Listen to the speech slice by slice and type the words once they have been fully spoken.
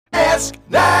Ask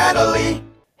Natalie.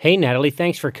 Hey, Natalie,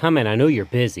 thanks for coming. I know you're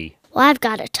busy. Well, I've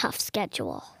got a tough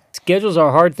schedule. Schedules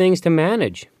are hard things to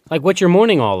manage. Like, what's your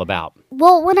morning all about?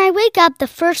 Well, when I wake up, the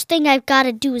first thing I've got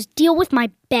to do is deal with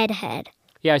my bedhead.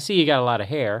 Yeah, I see you got a lot of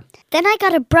hair. Then I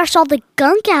got to brush all the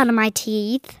gunk out of my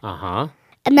teeth. Uh-huh.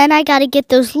 And then I got to get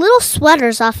those little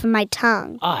sweaters off of my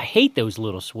tongue. Oh, I hate those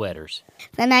little sweaters.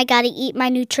 Then I got to eat my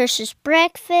nutritious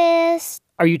breakfast.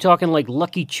 Are you talking like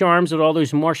Lucky Charms with all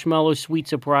those marshmallow sweet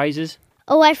surprises?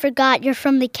 Oh, I forgot you're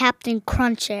from the Captain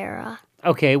Crunch era.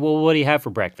 Okay, well, what do you have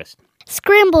for breakfast?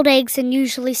 Scrambled eggs and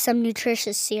usually some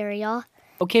nutritious cereal.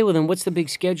 Okay, well then what's the big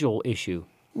schedule issue?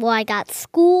 Well, I got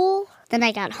school, then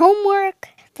I got homework,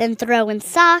 then throwing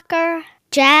soccer,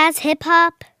 jazz,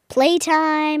 hip-hop,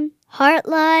 playtime,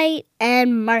 Heartlight,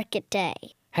 and market day.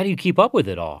 How do you keep up with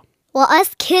it all? Well,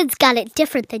 us kids got it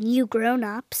different than you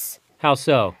grown-ups. How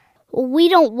so? We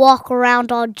don't walk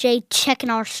around all day checking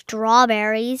our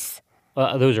strawberries.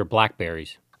 Those are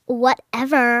blackberries.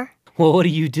 Whatever. Well, what do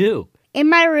you do? In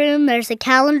my room, there's a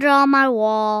calendar on my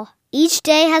wall. Each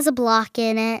day has a block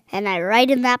in it, and I write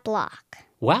in that block.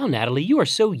 Wow, Natalie, you are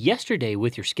so yesterday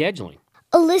with your scheduling.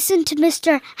 Listen to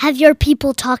Mr. Have Your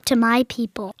People Talk to My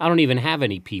People. I don't even have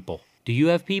any people. Do you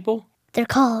have people? They're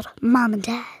called Mom and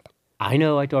Dad. I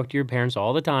know, I talk to your parents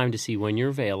all the time to see when you're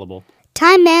available.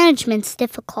 Time management's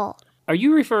difficult. Are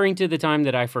you referring to the time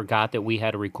that I forgot that we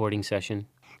had a recording session?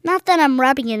 Not that I'm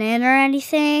rubbing it in or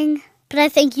anything, but I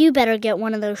think you better get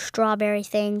one of those strawberry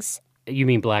things. You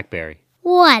mean blackberry?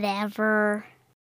 Whatever.